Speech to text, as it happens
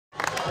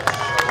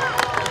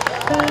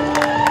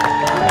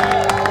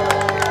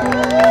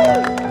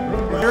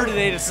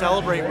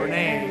celebrate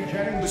Renee,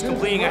 who's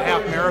completing a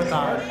half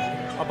marathon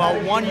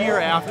about 1 year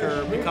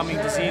after becoming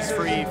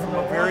disease-free from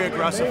a very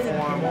aggressive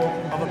form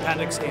of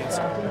appendix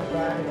cancer.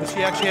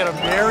 She actually had a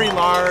very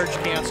large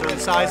cancer the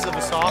size of a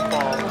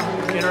softball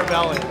in her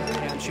belly,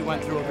 and she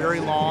went through a very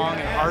long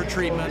and hard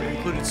treatment,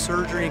 included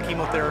surgery and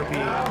chemotherapy.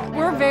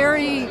 We're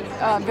very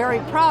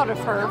proud of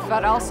her,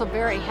 but also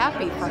very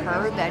happy for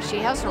her that she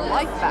has her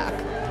life back.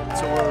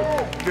 So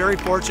we're very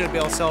fortunate to be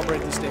able to celebrate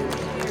this day.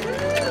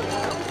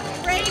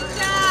 Great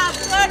job!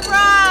 Good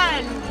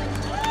run!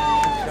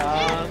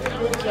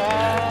 Good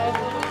job.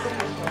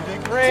 You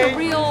did great. It's a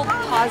real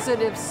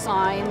positive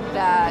sign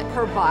that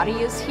her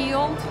body is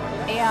healed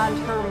and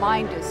her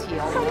mind is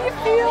healed. How do you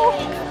feel?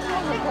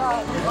 Oh my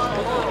God.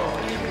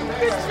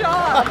 Good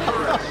job.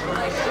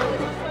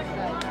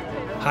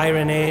 Hi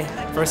Renee.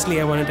 Firstly,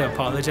 I wanted to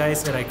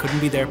apologize that I couldn't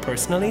be there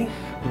personally.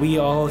 We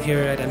all here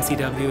at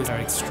MCW are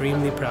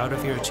extremely proud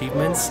of your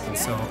achievements, and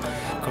so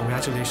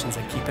congratulations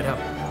and keep it up.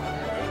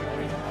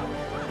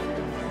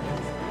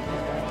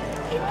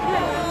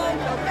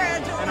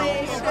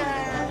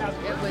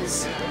 It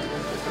was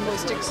the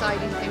most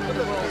exciting thing in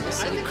the world to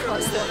see you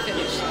cross that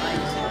finish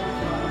line.